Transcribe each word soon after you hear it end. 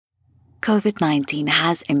COVID-19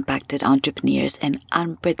 has impacted entrepreneurs in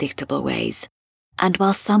unpredictable ways. And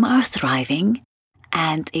while some are thriving,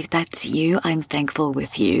 and if that's you, I'm thankful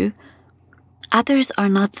with you, others are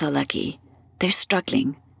not so lucky. They're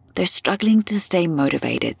struggling. They're struggling to stay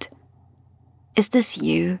motivated. Is this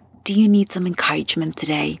you? Do you need some encouragement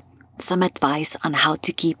today? Some advice on how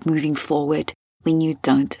to keep moving forward when you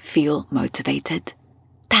don't feel motivated?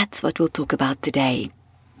 That's what we'll talk about today.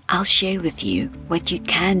 I'll share with you what you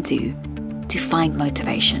can do to find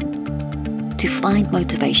motivation. To find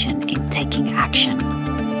motivation in taking action.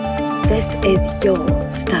 This is your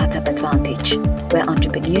Startup Advantage, where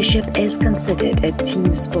entrepreneurship is considered a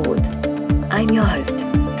team sport. I'm your host,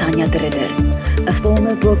 Tanya de Ridder, a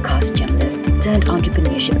former broadcast journalist turned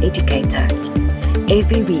entrepreneurship educator.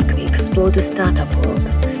 Every week we explore the startup world,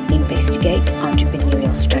 investigate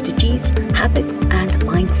entrepreneurial strategies, habits and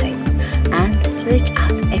mindsets, and search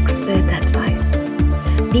out expert advice.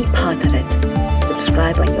 Be part of it.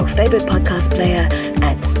 Subscribe on your favorite podcast player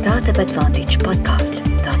at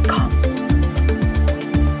startupadvantagepodcast.com.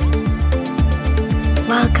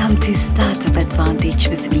 Welcome to Startup Advantage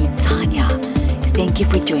with me, Tanya. Thank you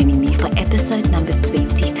for joining me for episode number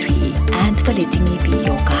 23 and for letting me be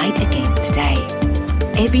your guide again today.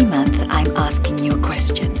 Every month, I'm asking you a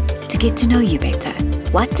question to get to know you better.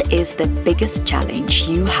 What is the biggest challenge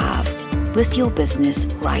you have with your business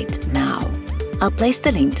right now? I'll place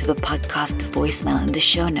the link to the podcast voicemail in the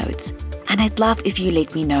show notes, and I'd love if you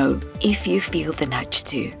let me know if you feel the nudge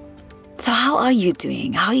to. So how are you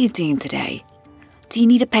doing? How are you doing today? Do you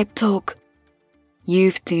need a pep talk?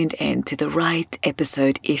 You've tuned in to the right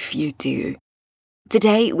episode if you do.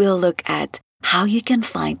 Today, we'll look at how you can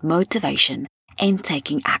find motivation in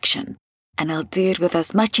taking action, and I'll do it with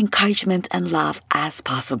as much encouragement and love as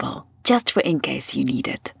possible, just for in case you need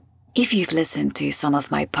it. If you've listened to some of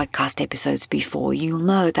my podcast episodes before, you'll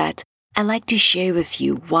know that I like to share with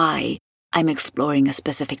you why I'm exploring a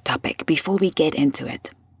specific topic before we get into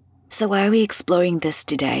it. So why are we exploring this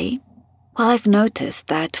today? Well, I've noticed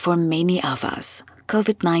that for many of us,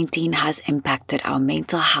 COVID-19 has impacted our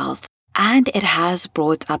mental health, and it has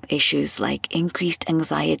brought up issues like increased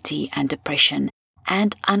anxiety and depression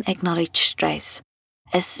and unacknowledged stress,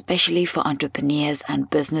 especially for entrepreneurs and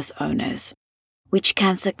business owners, which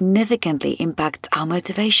can significantly impact our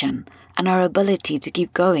motivation and our ability to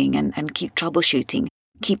keep going and keep troubleshooting,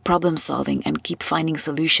 keep problem solving, and keep finding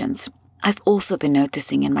solutions. I've also been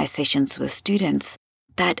noticing in my sessions with students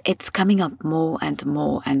that it's coming up more and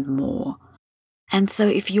more and more. And so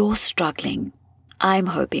if you're struggling, I'm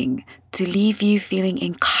hoping to leave you feeling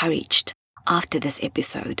encouraged after this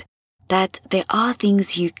episode that there are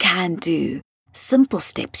things you can do, simple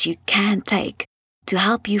steps you can take to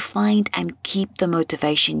help you find and keep the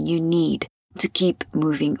motivation you need to keep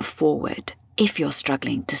moving forward if you're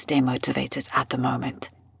struggling to stay motivated at the moment.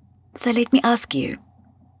 So let me ask you,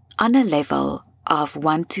 on a level of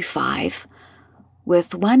 1 to 5,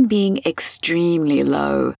 with 1 being extremely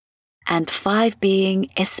low and 5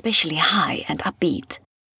 being especially high and upbeat,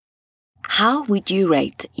 how would you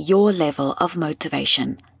rate your level of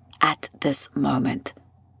motivation at this moment?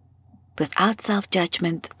 Without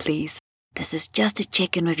self-judgment, please. This is just a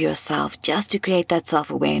check-in with yourself, just to create that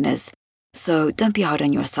self-awareness. So don't be hard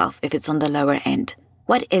on yourself if it's on the lower end.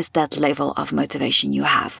 What is that level of motivation you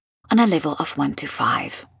have on a level of 1 to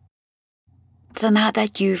 5? So now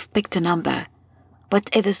that you've picked a number,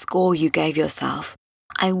 whatever score you gave yourself,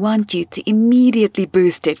 I want you to immediately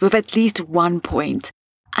boost it with at least 1 point,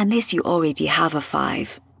 unless you already have a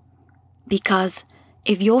 5. Because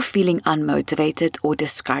if you're feeling unmotivated or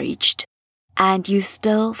discouraged, and you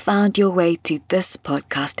still found your way to this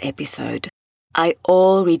podcast episode, I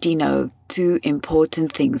already know 2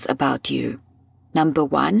 important things about you. Number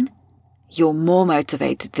 1, you're more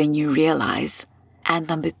motivated than you realize. And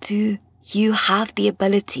number 2, you have the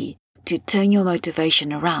ability to turn your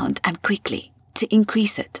motivation around and quickly to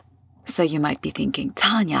increase it. So you might be thinking,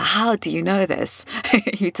 Tanya, how do you know this?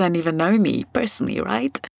 You don't even know me personally,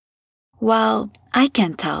 right? Well, I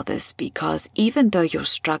can tell this because even though you're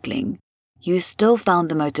struggling, you still found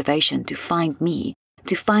the motivation to find me,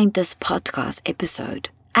 to find this podcast episode,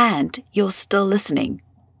 and you're still listening.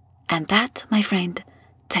 And that, my friend,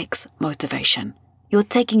 takes motivation. You're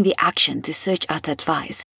taking the action to search out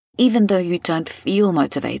advice, even though you don't feel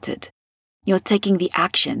motivated. You're taking the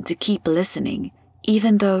action to keep listening,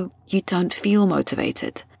 even though you don't feel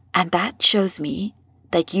motivated. And that shows me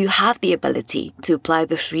that you have the ability to apply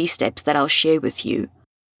the 3 steps that I'll share with you,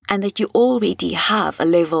 and that you already have a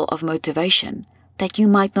level of motivation that you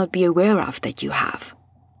might not be aware of that you have.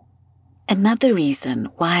 Another reason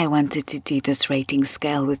why I wanted to do this rating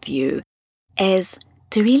scale with you is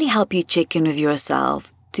to really help you check in with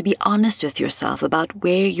yourself, to be honest with yourself about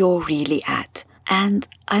where you're really at. And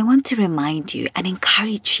I want to remind you and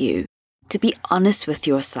encourage you to be honest with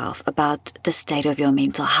yourself about the state of your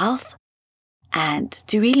mental health and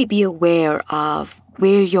to really be aware of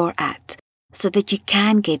where you're at so that you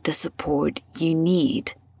can get the support you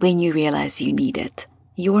need when you realize you need it.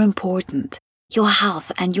 You're important. Your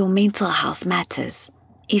health and your mental health matters.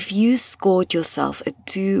 If you scored yourself a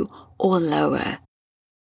 2 or lower,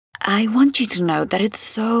 I want you to know that it's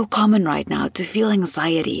so common right now to feel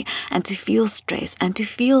anxiety and to feel stress and to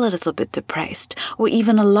feel a little bit depressed or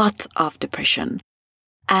even a lot of depression.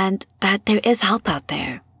 And that there is help out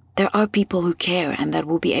there. There are people who care and that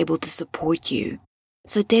will be able to support you.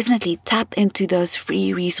 So definitely tap into those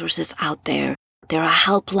free resources out there. There are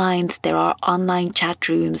helplines, there are online chat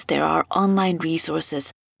rooms, there are online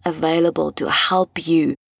resources available to help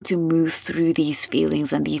you to move through these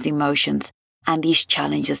feelings and these emotions and these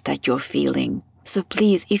challenges that you're feeling. So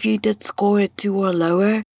please, if you did score a 2 or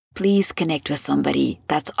lower, please connect with somebody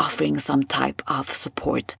that's offering some type of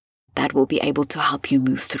support that will be able to help you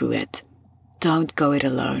move through it. Don't go it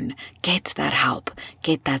alone. Get that help.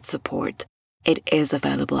 Get that support. It is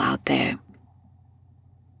available out there.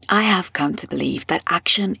 I have come to believe that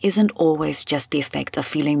action isn't always just the effect of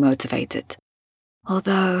feeling motivated.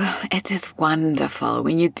 Although it is wonderful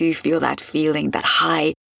when you do feel that feeling, that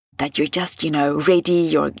high, that you're just, ready,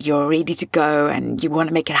 you're ready to go and you want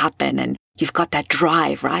to make it happen and you've got that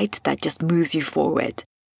drive, right? That just moves you forward.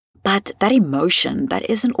 But that emotion, that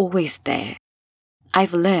isn't always there.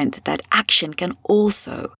 I've learned that action can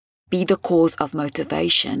also be the cause of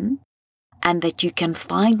motivation and that you can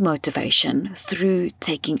find motivation through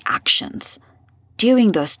taking actions.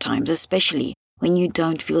 During those times, especially when you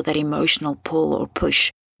don't feel that emotional pull or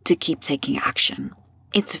push to keep taking action.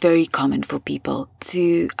 It's very common for people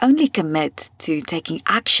to only commit to taking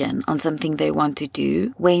action on something they want to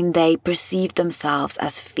do when they perceive themselves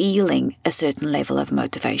as feeling a certain level of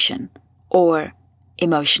motivation or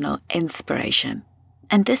emotional inspiration.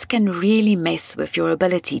 And this can really mess with your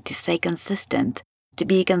ability to stay consistent, to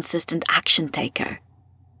be a consistent action taker.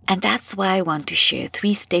 And that's why I want to share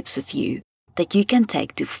 3 steps with you that you can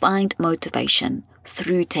take to find motivation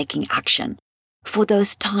through taking action for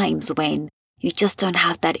those times when you just don't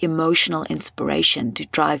have that emotional inspiration to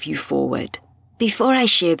drive you forward. Before I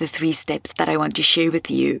share the 3 steps that I want to share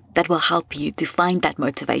with you that will help you to find that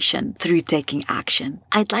motivation through taking action,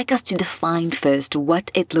 I'd like us to define first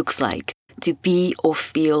what it looks like to be or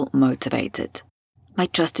feel motivated. My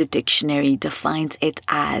trusted dictionary defines it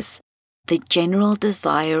as the general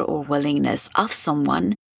desire or willingness of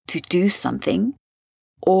someone to do something,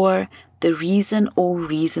 or the reason or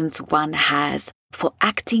reasons one has for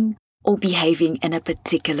acting or behaving in a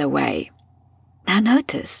particular way. Now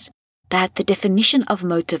notice that the definition of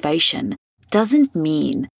motivation doesn't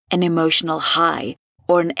mean an emotional high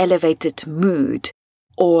or an elevated mood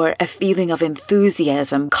or a feeling of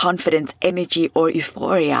enthusiasm, confidence, energy, or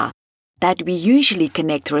euphoria that we usually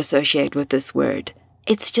connect or associate with this word.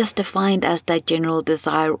 It's just defined as that general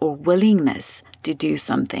desire or willingness to do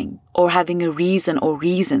something, or having a reason or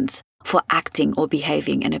reasons for acting or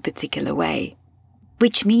behaving in a particular way.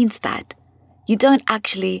 Which means that you don't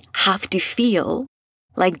actually have to feel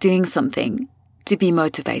like doing something to be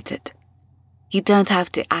motivated. You don't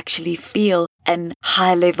have to actually feel a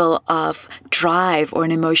high level of drive or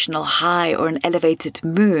an emotional high or an elevated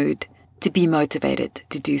mood to be motivated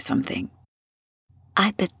to do something.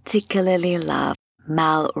 I particularly love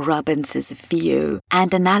Mel Robbins' view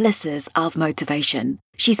and analysis of motivation.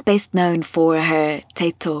 She's best known for her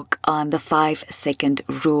TED Talk on the 5-second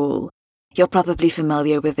rule. You're probably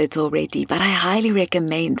familiar with it already, but I highly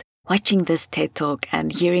recommend watching this TED Talk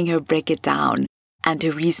and hearing her break it down and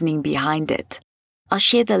her reasoning behind it. I'll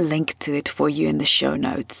share the link to it for you in the show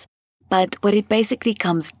notes. But what it basically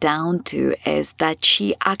comes down to is that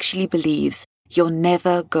she actually believes you're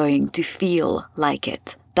never going to feel like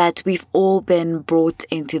it. That we've all been brought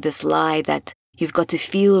into this lie that you've got to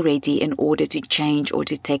feel ready in order to change or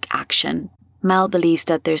to take action. Mel believes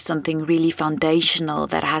that there's something really foundational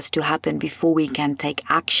that has to happen before we can take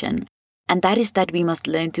action, and that is that we must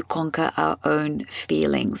learn to conquer our own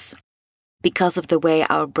feelings. Because of the way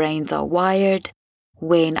our brains are wired,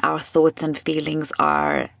 when our thoughts and feelings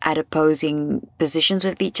are at opposing positions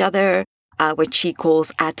with each other, what she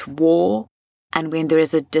calls at war, and when there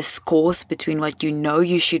is a discourse between what you know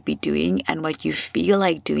you should be doing and what you feel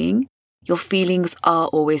like doing, your feelings are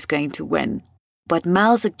always going to win. What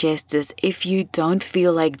Mel suggests is if you don't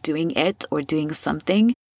feel like doing it or doing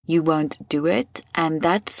something, you won't do it. And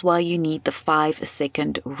that's why you need the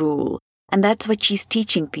 5-second rule, And that's what she's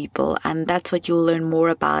teaching people, and that's what you'll learn more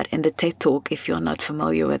about in the TED Talk if you're not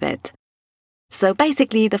familiar with it. So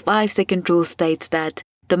basically, the 5-second rule states that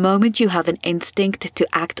the moment you have an instinct to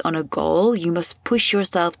act on a goal, you must push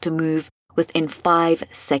yourself to move within 5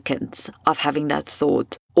 seconds of having that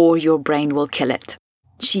thought, or your brain will kill it.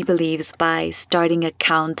 She believes by starting a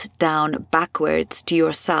countdown backwards to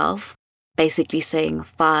yourself, basically saying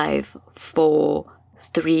 5, 4,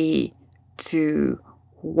 3, 2,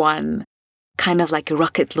 1, kind of like a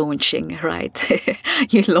rocket launching, right?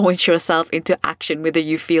 You launch yourself into action whether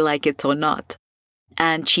you feel like it or not.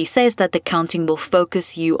 And she says that the counting will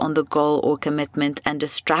focus you on the goal or commitment and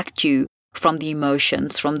distract you from the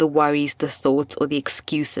emotions, from the worries, the thoughts, or the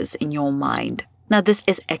excuses in your mind. Now, this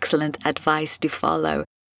is excellent advice to follow.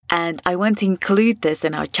 And I want to include this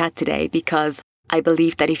in our chat today because I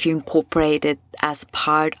believe that if you incorporate it as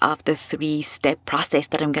part of the 3-step process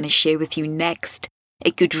that I'm going to share with you next,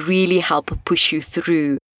 it could really help push you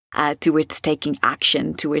through towards taking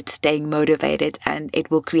action, towards staying motivated, and it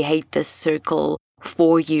will create this circle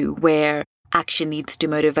for you where action leads to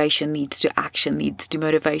motivation, leads to action, leads to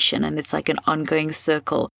motivation, and it's like an ongoing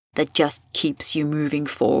circle that just keeps you moving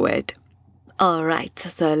forward. All right,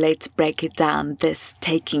 so let's break it down, this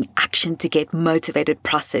taking action to get motivated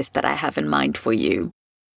process that I have in mind for you.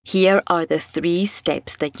 Here are the 3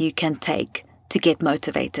 steps that you can take to get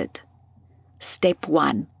motivated. Step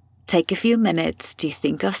 1, take a few minutes to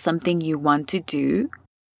think of something you want to do,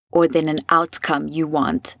 or then an outcome you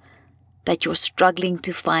want that you're struggling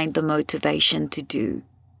to find the motivation to do.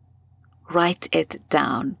 Write it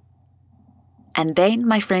down. And then,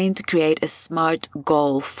 my friend, create a SMART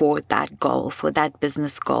goal for that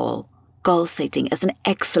business goal. Goal setting is an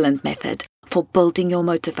excellent method for building your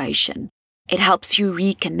motivation. It helps you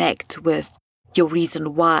reconnect with your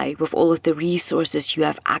reason why, with all of the resources you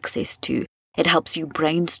have access to. It helps you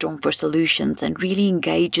brainstorm for solutions and really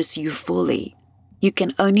engages you fully. You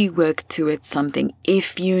can only work towards something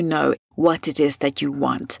if you know what it is that you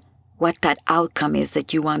want, what that outcome is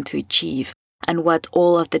that you want to achieve, and what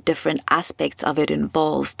all of the different aspects of it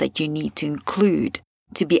involves that you need to include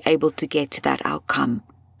to be able to get to that outcome.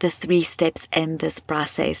 The 3 steps in this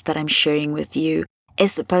process that I'm sharing with you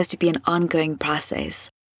is supposed to be an ongoing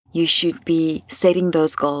process. You should be setting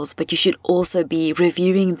those goals, but you should also be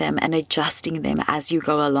reviewing them and adjusting them as you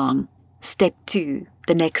go along. Step 2,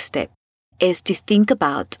 the next step, is to think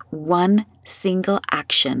about one single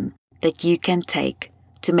action that you can take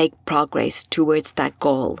to make progress towards that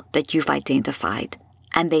goal that you've identified,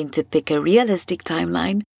 and then to pick a realistic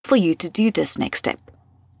timeline for you to do this next step,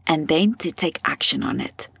 and then to take action on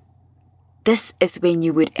it. This is when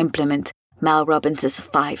you would implement Mel Robbins'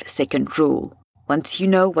 5-second rule. Once you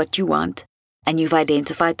know what you want, and you've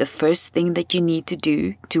identified the first thing that you need to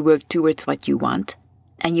do to work towards what you want,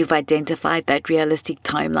 and you've identified that realistic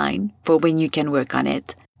timeline for when you can work on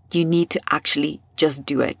it, you need to actually just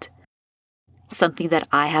do it. Something that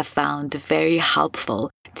I have found very helpful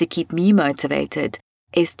to keep me motivated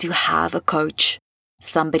is to have a coach,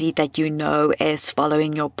 somebody that you know is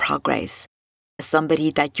following your progress, somebody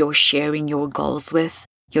that you're sharing your goals with,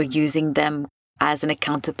 you're using them as an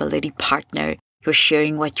accountability partner, you're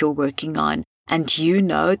sharing what you're working on, and you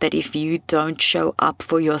know that if you don't show up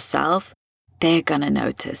for yourself, they're gonna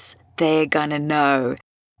notice, they're gonna know,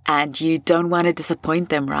 and you don't want to disappoint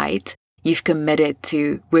them, right? You've committed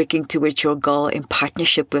to working towards your goal in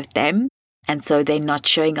partnership with them, and so they're not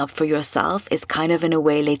showing up for yourself is kind of in a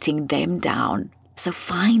way letting them down. So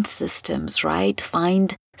find systems, right?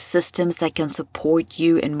 Find systems that can support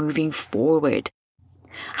you in moving forward.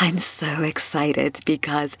 I'm so excited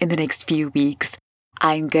because in the next few weeks,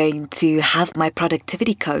 I'm going to have my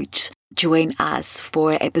productivity coach join us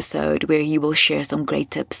for an episode where he will share some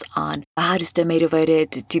great tips on how to stay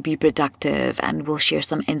motivated to be productive, and we'll share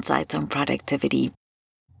some insights on productivity.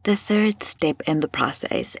 The 3rd step in the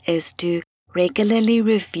process is to regularly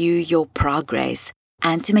review your progress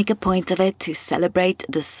and to make a point of it to celebrate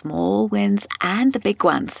the small wins and the big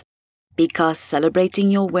ones, because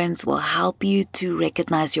celebrating your wins will help you to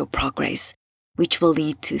recognize your progress, which will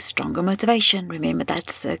lead to stronger motivation. Remember that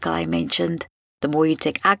circle I mentioned? The more you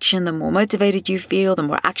take action, the more motivated you feel, the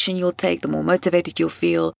more action you'll take, the more motivated you'll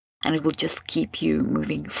feel, and it will just keep you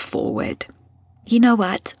moving forward. You know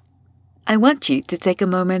what? I want you to take a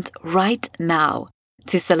moment right now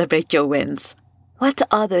to celebrate your wins. What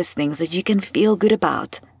are those things that you can feel good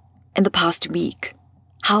about in the past week?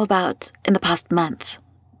 How about in the past month?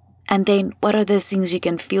 And then what are those things you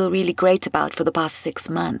can feel really great about for the past 6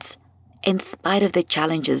 months? In spite of the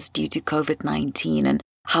challenges due to COVID-19 and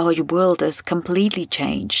how your world has completely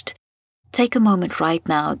changed. Take a moment right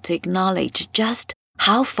now to acknowledge just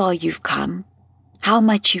how far you've come, how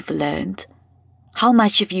much you've learned, how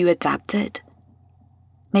much have you adapted.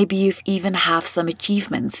 Maybe you've even have some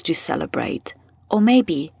achievements to celebrate, or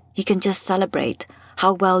maybe you can just celebrate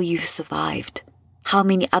how well you've survived, how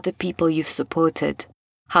many other people you've supported,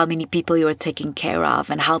 how many people you're taking care of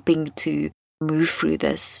and helping to move through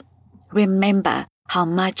this. Remember how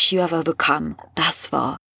much you have overcome thus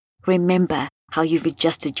far. Remember how you've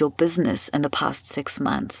adjusted your business in the past 6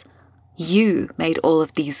 months. You made all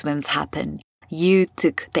of these wins happen. You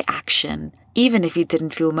took the action. Even if you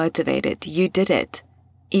didn't feel motivated, you did it.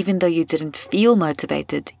 Even though you didn't feel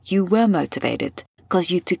motivated, you were motivated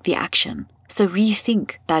because you took the action. So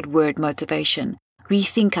rethink that word motivation.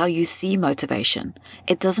 Rethink how you see motivation.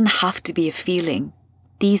 It doesn't have to be a feeling.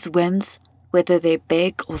 These wins, whether they're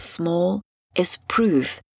big or small, is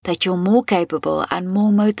proof that you're more capable and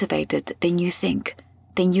more motivated than you think,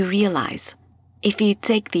 than you realize. If you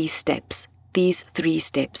take these steps, these 3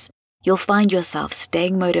 steps, you'll find yourself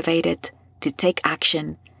staying motivated to take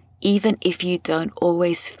action, even if you don't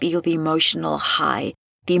always feel the emotional high,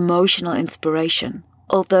 the emotional inspiration,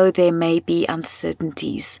 although there may be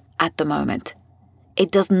uncertainties at the moment. It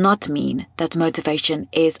does not mean that motivation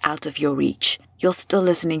is out of your reach. You're still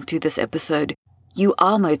listening to this episode. You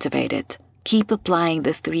are motivated. Keep applying the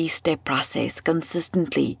 3-step process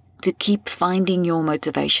consistently to keep finding your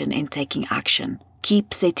motivation in taking action.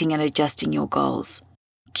 Keep setting and adjusting your goals.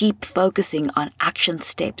 Keep focusing on action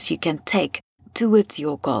steps you can take towards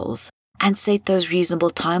your goals and set those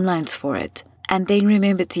reasonable timelines for it. And then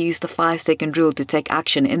remember to use the 5-second rule to take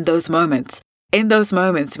action in those moments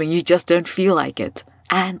when you just don't feel like it.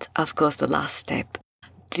 And of course, the last step,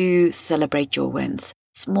 do celebrate your wins,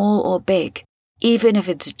 small or big. Even if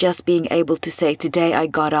it's just being able to say, today I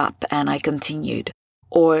got up and I continued,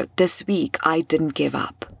 or this week I didn't give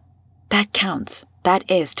up. That counts. That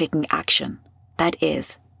is taking action. That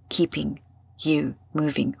is keeping you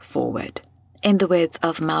moving forward. In the words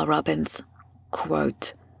of Mel Robbins,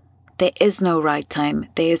 quote, "There is no right time,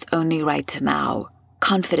 there is only right now.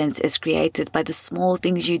 Confidence is created by the small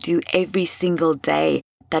things you do every single day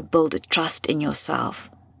that build trust in yourself.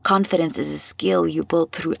 Confidence is a skill you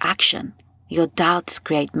build through action. Your doubts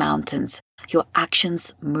create mountains. Your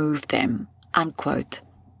actions move them." Unquote.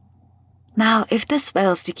 Now, if this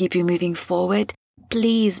fails to keep you moving forward,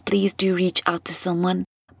 please do reach out to someone.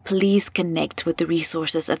 Please connect with the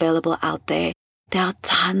resources available out there. There are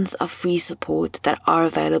tons of free support that are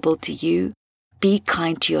available to you. Be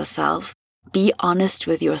kind to yourself. Be honest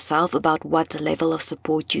with yourself about what level of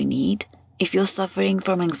support you need. If you're suffering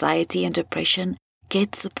from anxiety and depression,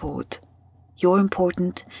 get support. You're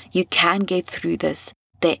important. You can get through this.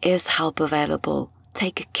 There is help available.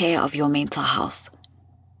 Take care of your mental health.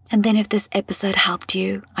 And then if this episode helped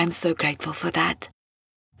you, I'm so grateful for that.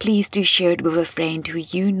 Please do share it with a friend who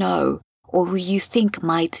you know or who you think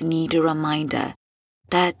might need a reminder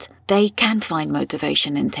that they can find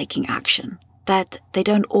motivation in taking action, that they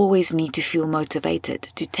don't always need to feel motivated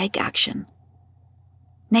to take action.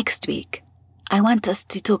 Next week, I want us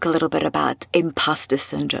to talk a little bit about imposter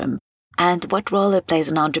syndrome and what role it plays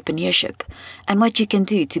in entrepreneurship and what you can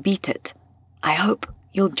do to beat it. I hope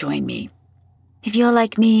you'll join me. If you're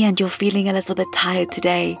like me and you're feeling a little bit tired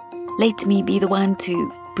today, let me be the one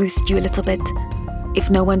to boost you a little bit. If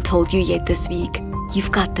no one told you yet this week,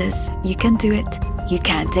 you've got this, you can do it. You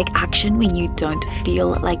can take action when you don't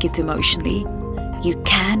feel like it emotionally. You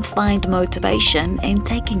can find motivation in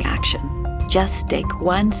taking action. Just take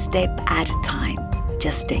one step at a time.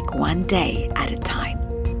 Just take one day at a time.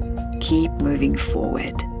 Keep moving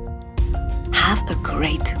forward. Have a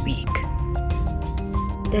great week.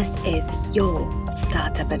 This is your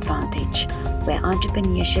Startup Advantage, where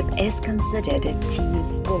entrepreneurship is considered a team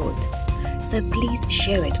sport. So please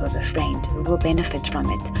share it with a friend who will benefit from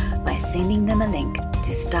it by sending them a link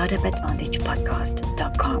to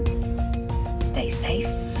startupadvantagepodcast.com. Stay safe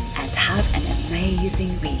and have an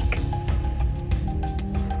amazing week.